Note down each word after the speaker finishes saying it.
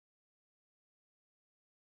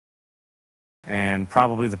And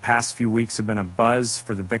probably the past few weeks have been a buzz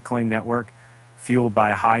for the Bitcoin network, fueled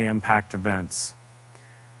by high-impact events.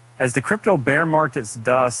 As the crypto bear market's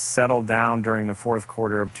dust settled down during the fourth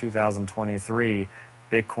quarter of 2023,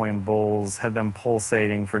 Bitcoin bulls have been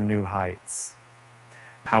pulsating for new heights.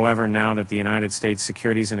 However, now that the United States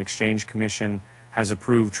Securities and Exchange Commission has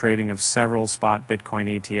approved trading of several spot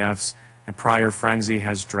Bitcoin ETFs, a prior frenzy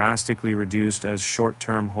has drastically reduced as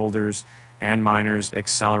short-term holders and miners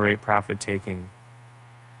accelerate profit-taking.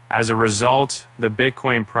 As a result, the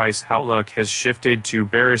Bitcoin price outlook has shifted to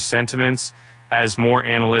bearish sentiments as more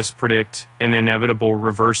analysts predict an inevitable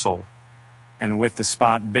reversal. And with the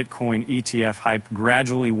spot Bitcoin ETF hype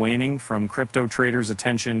gradually waning from crypto traders'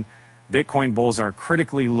 attention, Bitcoin bulls are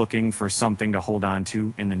critically looking for something to hold on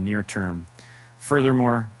to in the near term.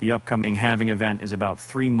 Furthermore, the upcoming halving event is about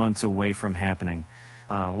 3 months away from happening.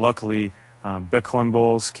 Luckily, Bitcoin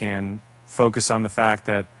bulls can focus on the fact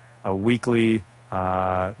that a weekly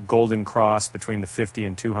golden cross between the 50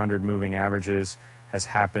 and 200 moving averages has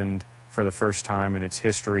happened for the first time in its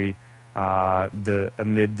history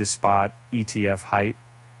amid the spot ETF hype.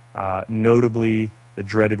 Notably, the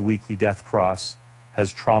dreaded weekly death cross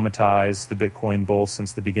has traumatized the Bitcoin bull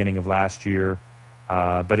since the beginning of last year,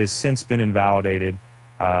 but has since been invalidated.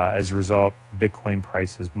 As a result, Bitcoin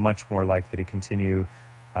price is much more likely to continue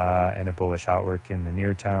in a bullish outlook in the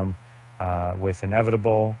near term, with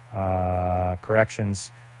inevitable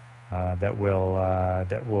corrections that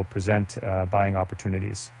will present buying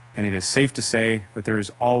opportunities. And it is safe to say that there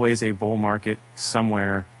is always a bull market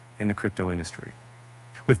somewhere in the crypto industry.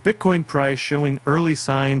 With Bitcoin price showing early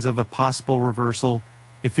signs of a possible reversal,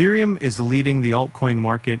 Ethereum is leading the altcoin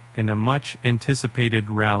market in a much-anticipated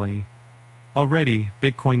rally. Already,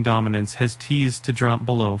 Bitcoin dominance has teased to drop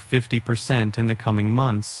below 50% in the coming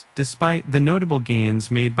months, despite the notable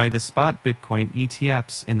gains made by the spot Bitcoin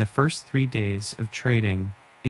ETFs in the first 3 days of trading.